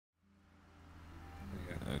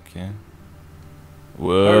Okay.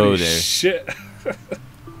 Whoa Holy there. shit.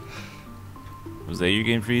 Was that your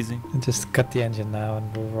game freezing? Just cut the engine now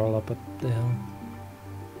and we'll roll up at the hill.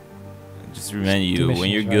 Just remind you, when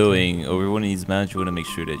you're missions right going over one of these mountains, you want to make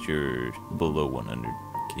sure that you're below 100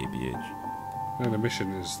 kph. And the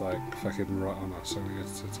mission is like fucking right on us, so we get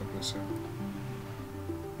to the top of this hill.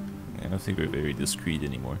 I don't think we're very discreet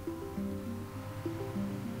anymore.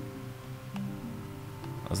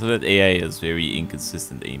 Also, that AI has very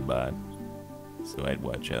inconsistent aimbot, so I'd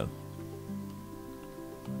watch out.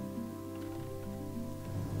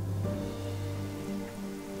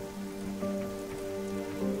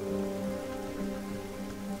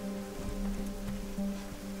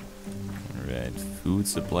 Alright, food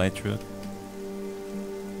supply truck.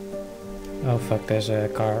 Oh fuck, there's a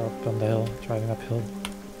car up on the hill, driving uphill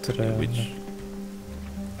to the... Which?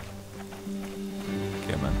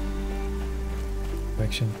 Come on.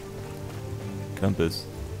 direction. Compass.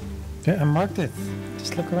 Yeah, I marked it.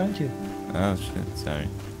 Just look around you. Oh shit, sorry.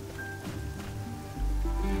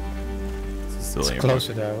 Still It's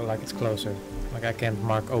closer though, like it's closer. Like I can't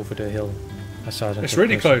mark over the hill. I saw it. It's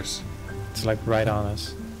really close. It's like right on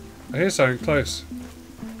us. I hear something close.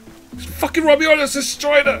 It's fucking right behind us, a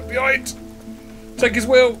strider behind! Take his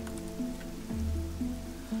wheel!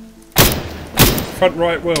 Front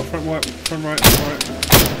right wheel, front right, front right, front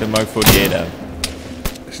right. The Mark 48 out.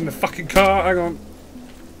 It's in the fucking car, hang on.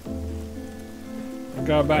 I'm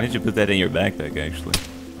going Why back. did you put that in your backpack actually?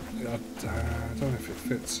 I don't know if it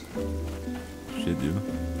fits. Should do.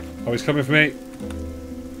 Oh, he's coming for me.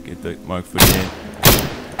 Get the Mark 48.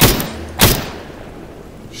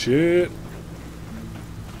 Shit.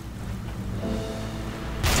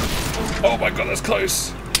 Oh my god, that's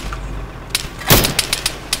close.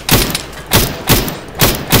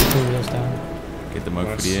 2 wheels down. Get the Mark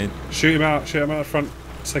Nice. 48. Shoot him out the front.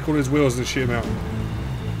 Take all his wheels and shoot him out.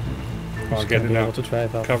 Oh, Just get gonna it be now. able to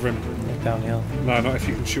drive up Cover him. like downhill. No, not if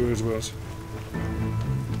you can shoot his wheels.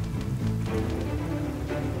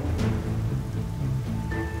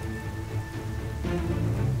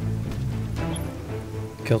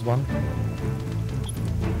 Killed one.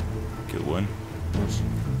 Kill one.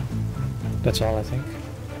 That's all I think.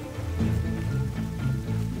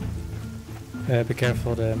 Be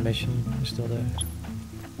careful, the mission is still there.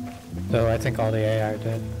 Though I think all the AI are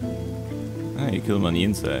dead. Ah, you killed him on the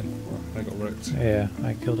inside. They got wrecked. Yeah,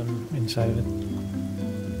 I killed him inside of it.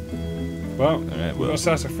 Well, Alright, we've well.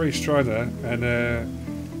 got a free strider, and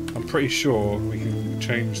I'm pretty sure we can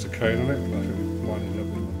change the code on it. But I think we might end up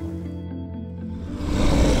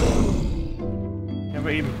with Never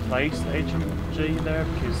even placed HMG there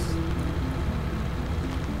because the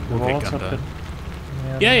We'll get walls gunned have been.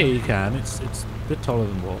 Yeah, you can. It's a bit taller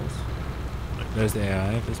than walls. Like, there's the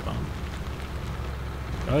AI if they spawn.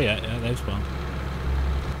 Oh yeah, they've spawned.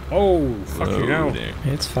 Oh, fucking Whoa hell. there.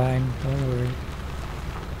 It's fine, don't worry.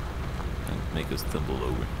 And make us tumble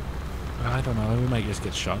over. I don't know. We might just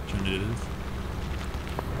get shot trying to do this.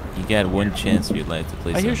 You got one chance in your life to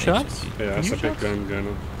play I hear some shots. HMG. Yeah, that's Can a you big shots? gun going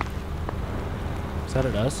on. Is that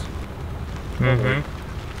at us? Mm-hmm.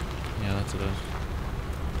 Yeah, that's at us.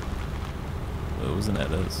 Well, it wasn't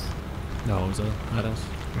at us. No, it was at us.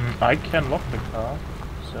 I can lock the car,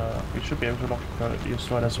 so we should be able to lock the car this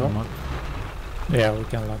one as well. Unlock. Yeah, we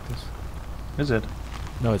can lock this. Is it?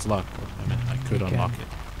 No, it's locked. I mean, I could You can. unlock it.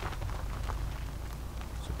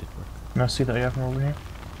 So it did work. Can I see that you have one over here?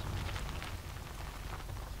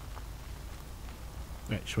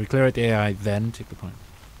 Right, should we clear out the AI then take the point?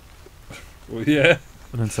 Well, yeah.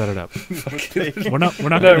 And then set it up. Fucking- We're not no,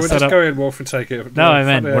 gonna we'll set just up. go in, Wolf, and take it. No, I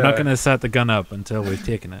meant Fuck we're not yeah. gonna set the gun up until we've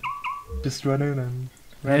taken it. Just run in and.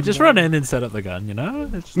 Yeah, just run in and set up the gun, you know?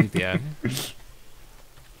 Let's just leave the AI. It's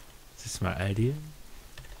a smart idea.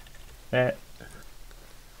 They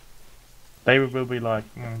will be like,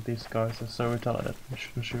 these guys are so retarded, we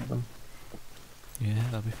shouldn't shoot them. Yeah,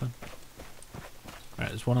 that'll be fun. Alright,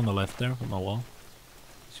 there's one on the left there on the wall.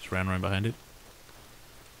 He's just ran around behind it.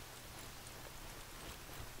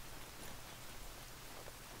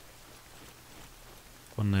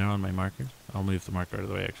 One there on my marker. I'll move the marker out of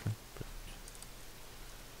the way actually.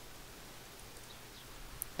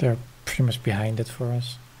 They're pretty much behind it for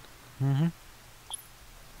us. Mm-hmm.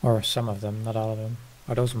 Or some of them, not all of them.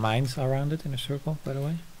 Are those mines around it in a circle, by the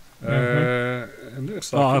way? It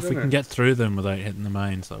looks like Oh, it, if we doesn't can it? get through them without hitting the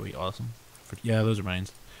mines, that'll be awesome. Yeah, those are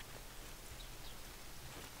mines.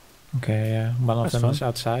 Okay, yeah. One of That's them fun. is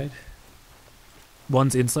outside.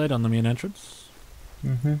 One's inside on the main entrance. Do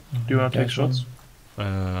you want to take There's one. shots?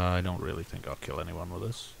 I don't really think I'll kill anyone with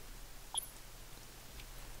this.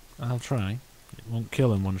 I'll try. It won't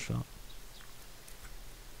kill in one shot.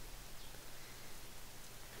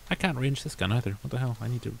 I can't range this gun either. What the hell? I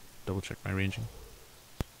need to double check my ranging.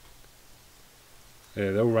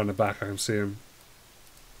 Yeah, they'll run the back. I can see them.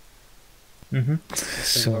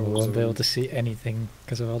 So we won't be able to see anything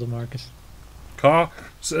because of all the markers. Car.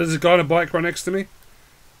 So there's a guy on a bike right next to me.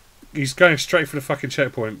 He's going straight for the fucking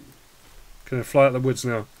checkpoint. Gonna fly out the woods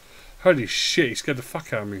now. Holy shit! He scared the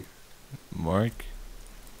fuck out of me. Mark?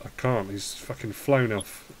 I can't. He's fucking flown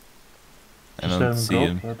off. I don't see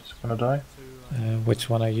him. It's gonna die. Which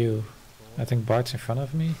one are you? I think Bart's in front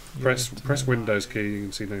of me. Press Windows key. You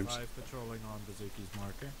can see names. Patrolling on Bazooki's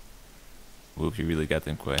marker. Wolf, you really got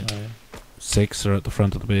them quiet. 6 are at the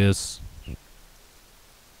front of the base.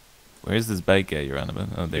 Where's this bike guy you're on about?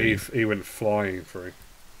 Oh, there he is. He went flying through.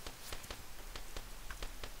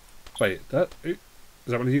 Wait, is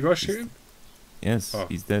that one of you guys shooting? Yes, Oh.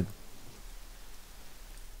 he's dead.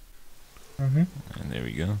 Mm-hmm. And there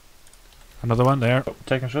we go. Another one there. Oh,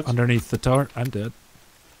 taking shots. Underneath the tower. I'm dead.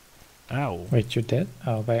 Ow. Wait, you're dead?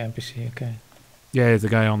 Oh, by NPC, okay. Yeah, the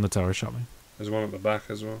guy on the tower shot me. There's one at the back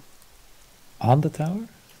as well. On the tower?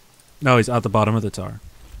 No, he's at the bottom of the tower.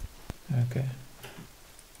 Okay.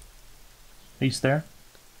 He's there.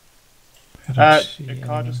 I don't see The car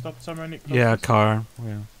anyone. just stopped somewhere. Nick. Yeah, car.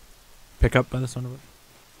 Yeah. Pick up by the sound of it.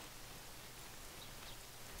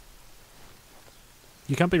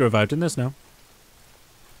 You can't be revived in this now.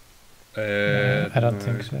 I don't no,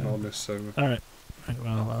 think so. Not on this server. Alright. Right,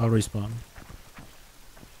 well, I'll respawn.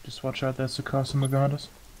 Just watch out. There's a car somewhere behind us.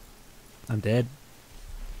 I'm dead.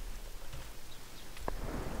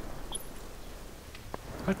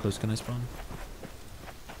 How close can I spawn?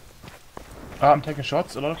 I'm taking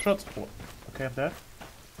shots. A lot of shots. Oh, okay, I'm dead.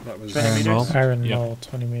 That was 20 meters. Mall. Iron Yep. Mall,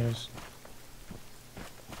 20 meters.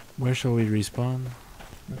 Where shall we respawn?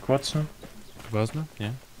 Quadson. Bosnia?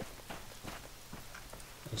 Yeah.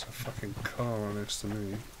 There's a fucking car right next to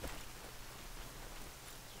me.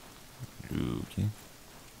 Okay.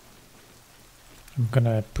 I'm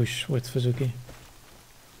gonna push with Fuzuki.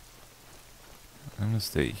 I'm gonna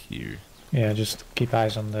stay here. Yeah, just keep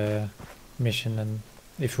eyes on the mission, and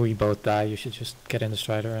if we both die, you should just get in the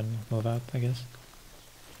Strider and move out, I guess.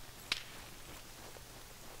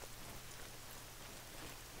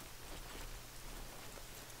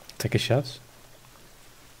 Take a shot.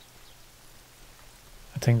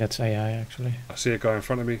 I think that's AI actually. I see a guy in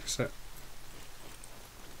front of me. Set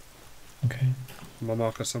Okay. on my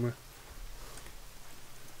marker somewhere.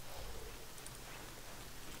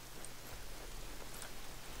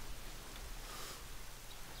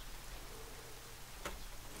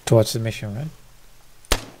 Towards the mission, right?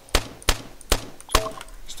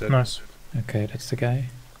 He's dead. Nice. Okay, that's the guy.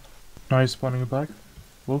 Nice spawning a back.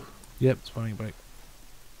 Wolf. Yep, spawning back.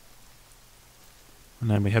 And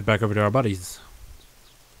then we head back over to our buddies.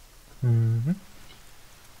 Mm-hmm.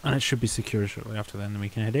 And it should be secure shortly after then, and we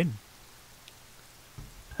can head in.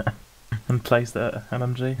 And place the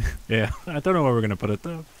LMG. Yeah, I don't know where we're gonna put it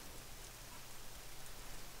though.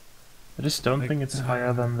 I just don't Like, think it's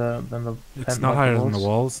higher than the It's tent, not like higher than the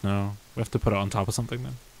walls. walls, no. We have to put it on top of something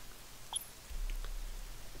then.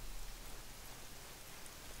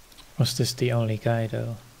 Was this the only guy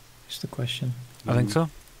though? Is the question. I think so.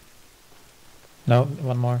 No,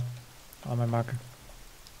 one more. On my marker.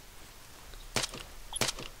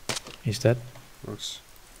 He's dead. Nice.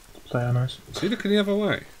 Player nice. Is he looking the other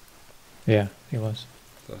way? Yeah, he was.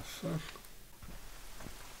 The fuck?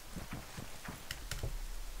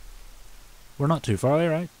 We're not too far away,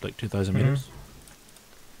 right? Like 2,000 Mhm. meters.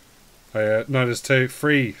 No, there's two.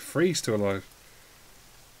 Three still alive.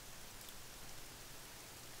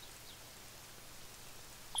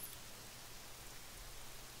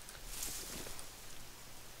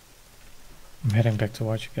 I'm heading back to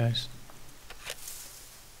watch you guys.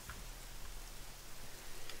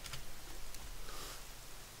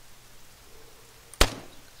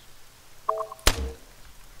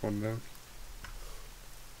 One down.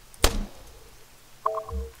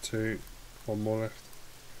 Two. One more left.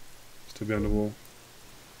 Still behind the wall.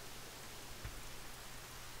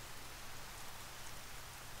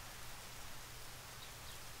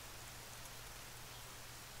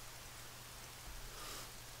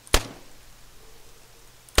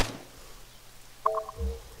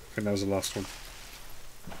 I think that was the last one.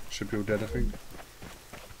 Should be all dead, I think.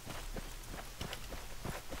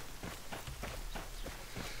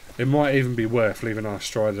 It might even be worth leaving our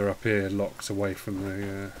Strider up here locked away from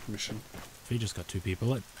the mission. If he just got 2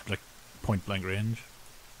 people at like point blank range.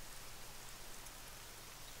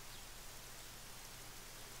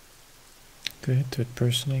 Okay, third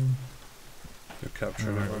personing. You're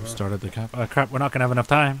capturing it right We've now. started the cap. Crap, we're not gonna have enough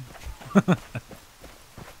time.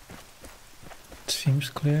 Seems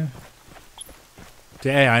clear. The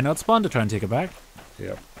AI not spawn to try and take it back?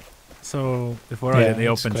 Yep. So if we're out in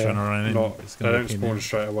the it's open clear. trying to run in, Not, it's they going don't to spawn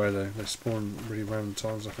straight away though. They spawn really random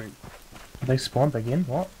times, I think. They spawned again?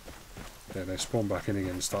 What? Yeah, they spawn back in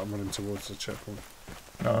again and start running towards the checkpoint.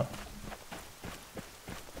 No.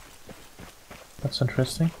 That's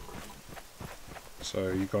interesting. So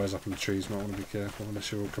you guys up in the trees might want to be careful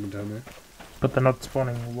unless you're all coming down there. But they're not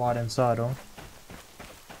spawning wide inside, or?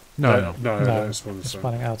 No. They No, don't spawn the It's same.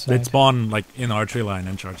 spawning outside. They'd spawn like in our tree line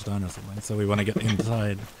and charge down or something, so we want to get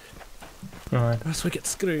inside. Alright. Or else we get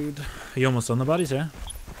screwed. Are you almost on the bodies, yeah?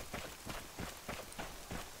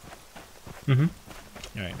 Mm-hmm.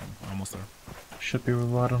 Alright, I'm almost there. Should be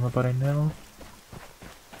right on the body now.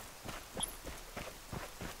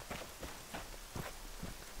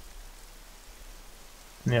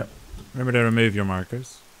 Yep. Remember to remove your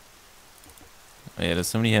markers. Oh, yeah, does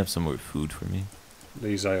somebody have some more food for me?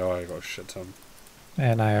 These AI got a shit ton.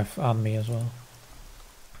 And I have on me as well.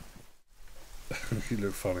 You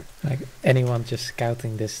look funny. Like anyone just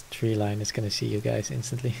scouting this tree line is gonna see you guys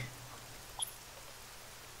instantly.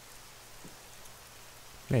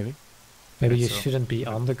 Maybe. Maybe Guess you so. shouldn't be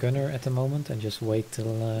on the gunner at the moment and just wait till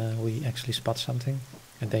we actually spot something,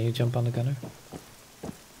 and then you jump on the gunner.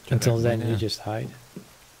 Until back then, right you now. just hide.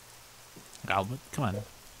 Albert, come on.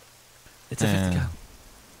 It's a 50 cal.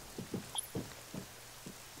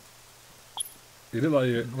 You look like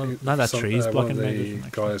you. Well, now that tree's one blocking of my the vision,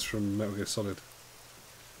 actually. guys from Metal Gear Solid.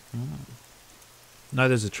 Now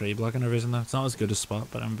there's a tree blocking our vision though. It's not as good a spot,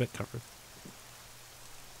 but I'm a bit covered.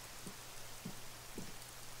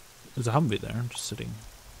 There's a Humvee there. I'm just sitting.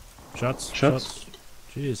 Shots. Shots.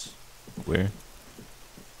 Jeez. Where?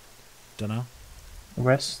 Dunno.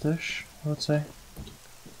 Westish, I would say.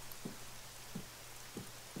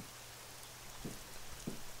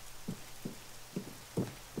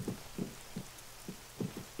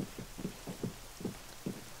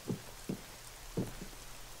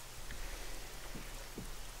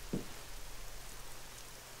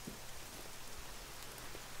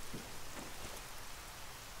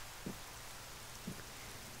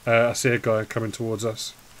 I see a guy coming towards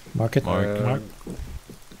us. Mark it. Mark.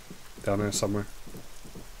 Down there somewhere.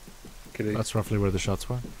 Kitty. That's roughly where the shots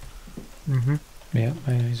were. Mm-hmm. Yeah,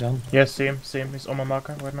 he's on. Yeah, same. He's on my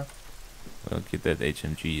marker right now. Well, get that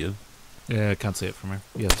HMG up. Yeah, I can't see it from here.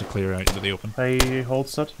 He has to clear out into the open. He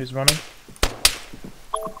holds it, he's running.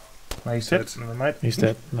 He's hit, Dead. never mind. He's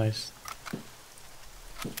dead. Nice.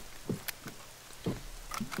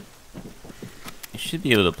 You should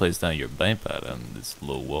be able to place down your bipod on this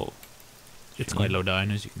low wall. It's quite low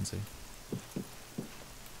down, as you can see.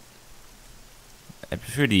 I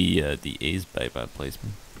prefer the A's bipod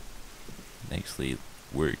placement. It actually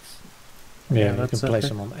works. Yeah, you that's can place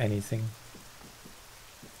okay. him on anything.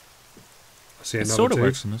 I see It another sort of dude.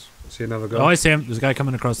 works in this. See another guy. Oh, I see him. There's a guy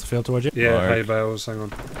coming across the field towards you. Yeah, Mark. hay bales. Hang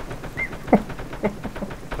on.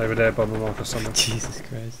 Over there by my marker somewhere. Jesus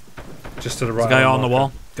Christ. Just to the There's right. a guy of on the marker.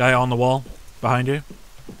 wall. Guy on the wall. Behind you.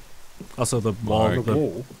 Also the wall. Mark. On the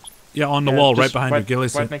wall. Yeah, on the Yeah, wall, just right behind you.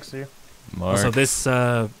 Gilly's right next to you. Mark. Also, this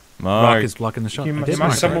rock Mark. is blocking the shot. He I must- did he mark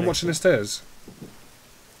must Is it. someone watching the stairs?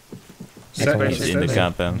 I can Set- watch He's the in the stairs.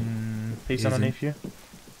 compound. He's Easy. underneath you.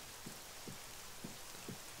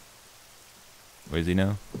 Where's he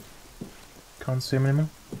now? Can't see him anymore.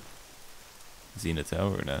 Is he in the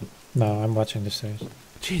tower or not? No, I'm watching the stairs.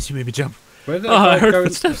 Jeez, you made me jump. Where did Oh, I that guy heard go?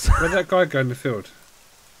 footsteps. Where did that guy go in the field?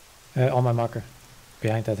 On my marker.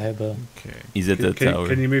 Behind that hay bale. Okay. He's at the tower.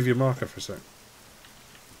 Can you move your marker for a sec?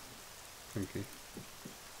 Thank you.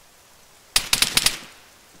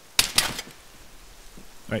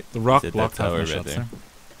 Right, the rock He's at that blocked half tower my right shots there. there.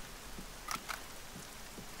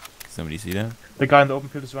 Somebody see that? The guy in the open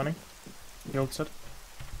field is running. He holds it.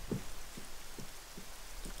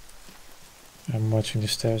 I'm watching the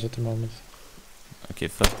stairs at the moment. Okay,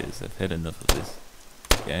 fuck this. I've had enough of this.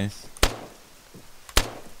 Guys.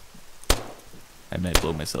 I might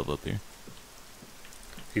blow myself up here.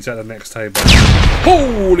 He's at the next table.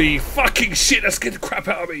 Holy fucking shit! That scared the crap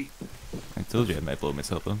out of me. I told you I might blow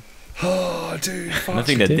myself up. Oh, dude. Fuck.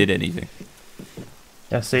 Nothing that did. did anything.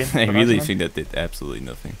 Yeah, same. I The really last think that did absolutely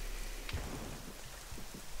nothing.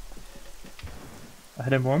 one. I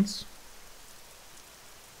hit him once.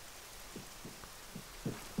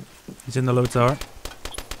 He's in the low tower.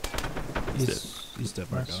 He's He's dead.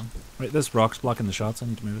 Mark Nice. on. Right, this rock's blocking the shots. I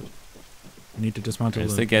need to move it. I need to dismantle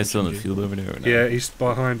Is the that guy still in the HMG. field over there or not? Yeah, he's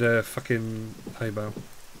behind a fucking hay bale.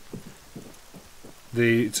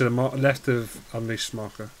 To the left of Unleashed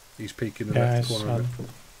marker. He's peeking the Yeah, left he's corner of on.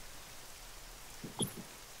 it.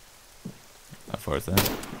 How far is that?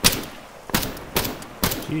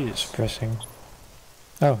 Jeez. Suppressing.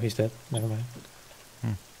 Oh, he's dead. Never mind.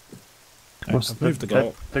 Was I've moved the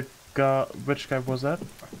guy. the guy? Which guy was that?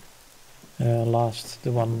 Last,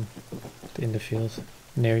 the one in the field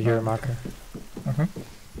near your marker.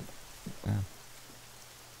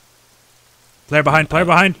 Player behind, player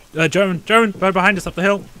behind. German, player behind us up the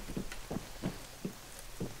hill.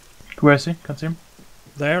 Where is he? Can't see him.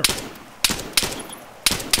 There.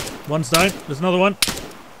 One's down. There's another one.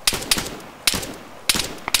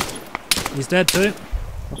 He's dead too.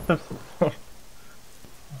 What the?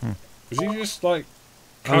 Was he just like?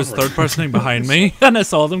 I was covering? third personing behind me, and I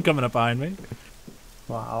saw them coming up behind me.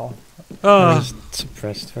 Wow. I Oh, was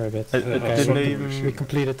suppressed for a bit. It Okay, didn't we even.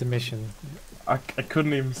 completed the mission. I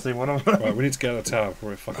couldn't even see one of them. Right, we need to get out of the tower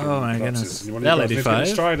before it fucking Oh my collapses. goodness. You want to That get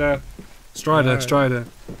lady Strider. No. Strider.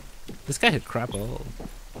 this guy had crap all.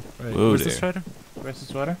 Right, Whoa where's the there. strider? Where's the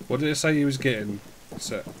sweater? What did it say he was getting?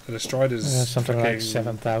 So, the Strider's Something like freaking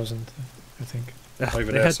 7,000, I think. over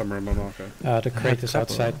They there had- somewhere in my marker. The had crate is couple.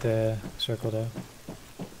 outside the circle though.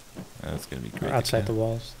 That's gonna be Or great. outside the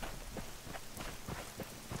walls.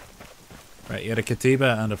 Right, you had a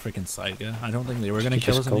Katiba and a freaking Saiga. I don't think they were going to You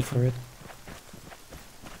kill just us. go anything. for it.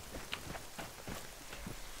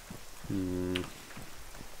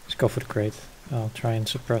 Just go for the crate. I'll try and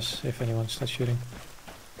suppress if anyone starts shooting.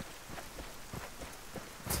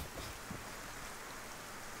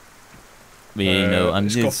 Me, no, I'm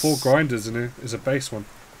it's got just. 4 grinders in it. It's a base one.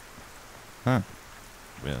 Huh.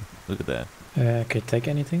 Yeah, look at that. Can you take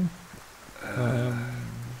anything?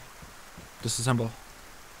 Disassemble.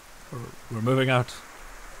 We're moving out.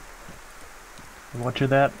 Roger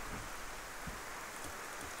that.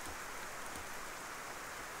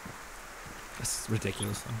 This is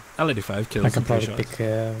ridiculous. L85 kills I can in 3 probably shots. pick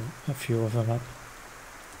a few of them up.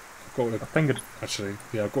 I've got I the, think it. actually,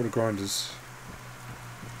 yeah, I've got the grinders.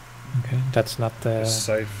 Okay, that's not the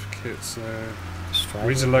Safe kits. Strider.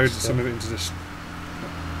 We need to load still. some of it into this.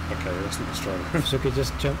 Okay, that's not the Strider. So you could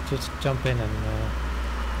just jump in and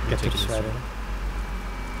get to take the this Strider.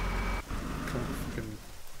 Can't fucking-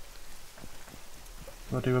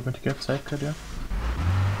 What do you want me to get? Safe kit, yeah.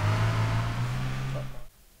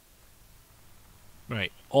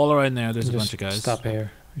 Right, all around there, there's a Just bunch of guys. Stop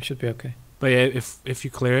here. You should be okay. But yeah, if you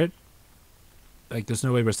clear it, like, there's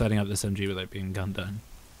no way we're setting up this MG without being gunned down.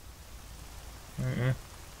 I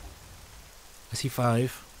see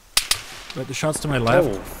 5. Right, the shots to my left.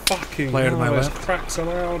 Oh, fucking Player to my hell, there's left. cracks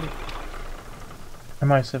allowed.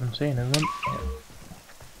 MI-17, isn't it? Yeah.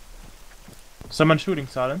 Someone shooting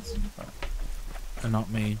silence. And not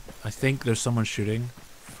me. I think there's someone shooting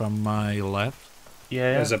from my left.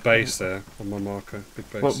 Yeah. There's a base there on my marker. Big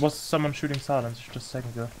base. Was someone shooting silence just a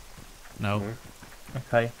second ago? No. No.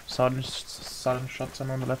 Okay. Silent shots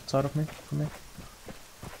on the left side of me. For me.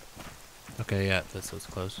 Okay, yeah, that's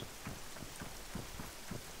close.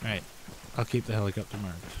 Right. I'll keep the helicopter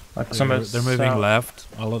marked. Like somewhere. They're moving left.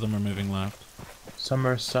 All of them are moving left.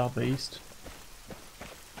 Somewhere southeast.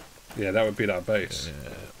 Yeah, that would be that base.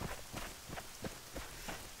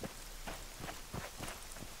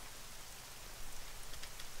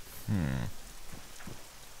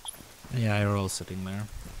 Yeah, you're all sitting there.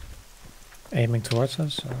 Aiming towards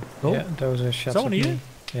us. Or? Oh. Yeah, those are shots Someone at here? me.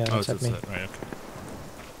 Yeah, Oh, that's at it's me. right, okay.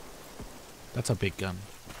 That's a big gun.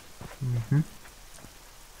 Can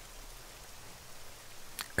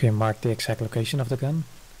you mark the exact location of the gun?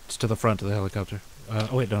 It's to the front of the helicopter.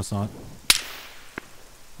 Oh wait, no, it's not.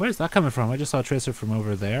 Where's that coming from? I just saw a tracer from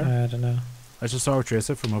over there. I don't know. I just saw a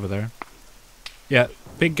tracer from over there. Yeah,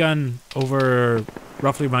 big gun over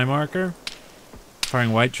roughly my marker.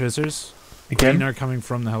 Firing white tracers. Again? Green are coming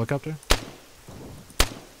from the helicopter.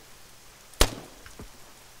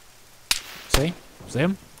 See? See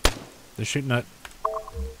him? They're shooting at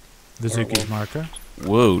Vizuki's marker.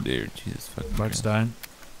 Whoa, there. Jesus fucking Bart's Christ. down.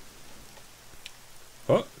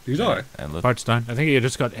 What? You die? And look, Bart's down. I think he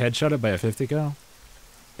just got headshotted by a 50 cal.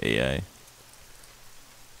 AI.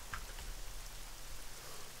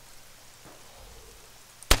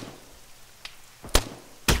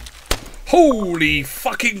 Holy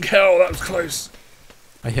fucking hell, that was close.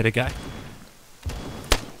 I hit a guy.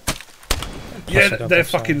 Yeah, it up they're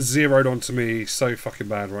upside. fucking zeroed onto me so fucking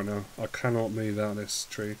bad right now. I cannot move out of this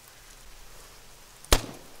tree.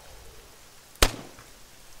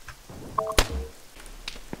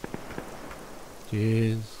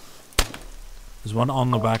 Jeez. There's one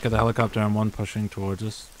on the back of the helicopter and one pushing towards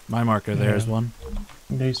us. My marker there is Yeah. one.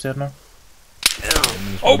 Yeah, he's dead now. And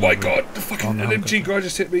there's Oh one my over- god, the fucking on the LMG helicopter. guy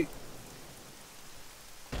just hit me.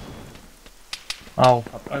 Oh,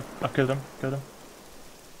 I killed him. Killed him.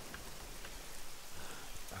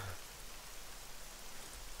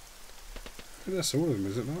 I think that's all of them,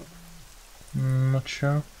 is it not? Not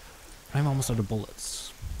sure. I'm almost out of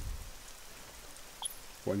bullets.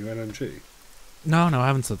 What, your LMG? No, I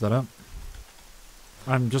haven't set that up.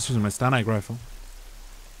 I'm just using my Stanag rifle.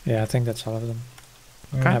 Yeah, I think that's all of them.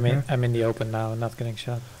 Okay. I'm in the open now, not getting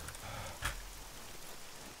shot.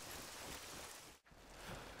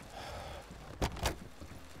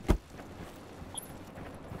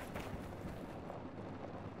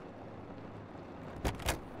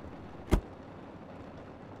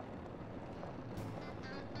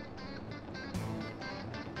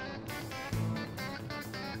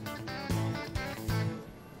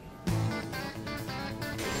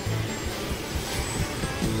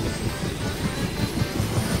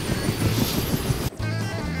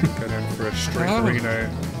 Going in for a straight Oh. Reno.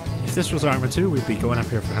 If this was Arma 2, we'd be going up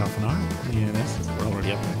here for half an hour. Yeah, this we're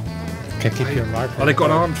already up there. Can keep your marker. Oh, they got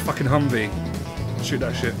an armed fucking Humvee. Shoot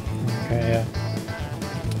that shit. Okay, yeah.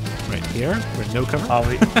 Right here, with no cover. Are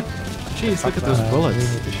we? Jeez, look at those We bullets.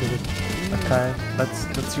 need to shoot it. Okay, let's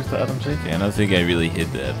use the LMG. Okay, I don't think I really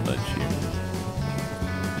hit that much here.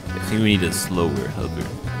 I think we need a slower hover.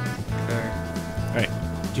 Okay.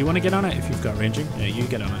 Do you want to get on it if you've got ranging? Yeah, you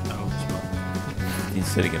get on it now as well. He's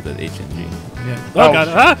setting up that HNG. Yeah. Oh, god.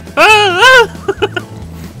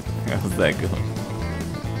 How's that going?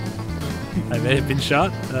 I may have been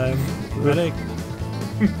shot. Ready?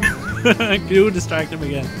 You distract him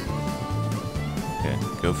again. Okay,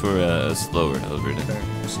 go for a slower hover then. Okay.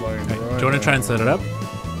 Slowing Okay. right. Do you want to try and set it up?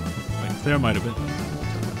 Like, clear might have been.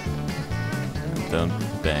 Don't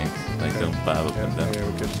bang. Like, don't bob up Yeah, and down. yeah,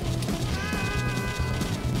 we're good.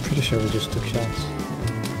 Pretty sure we just took shots.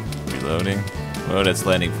 Reloading. Oh, that's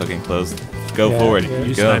landing fucking close. Go Yeah, forward. yeah.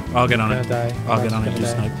 You Go. snipe. I'll get on Gonna it. die. I'll get on it. Gonna You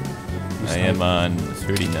die. snipe. I am on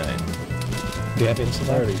 39. Do you have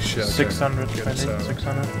insta-dive? Holy shit. Okay. 620, Get us out.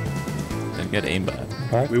 600. Don't get aimbot.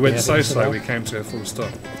 Bart, We do went you have so slow, insta-dive? we came to a full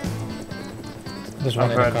stop. There's one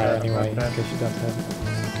I've in the heard car that, I've anyway, heard in that. case you don't have it.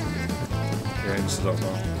 Yeah, into the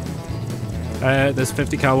now. There's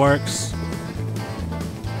 50 cal works.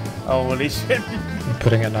 Holy shit. I'm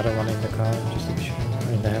putting another one in the car, just to be sure.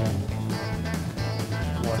 Or in the heli.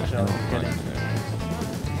 Watch out. Get in.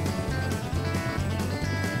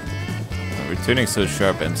 We're turning so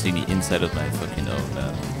sharp, I'm seeing the inside of my fucking own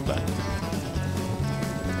back.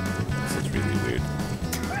 This is really weird.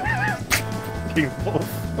 King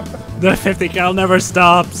Wolf. The 50 cal never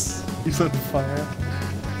stops. He's on fire.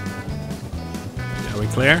 Are we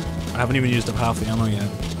clear? I haven't even used up half the ammo yet.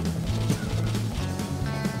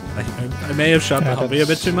 I may have shot the Yeah, Humvee a bit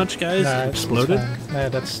that's- too much, guys. Nah, It it's exploded. fine. No,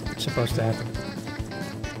 that's supposed to happen.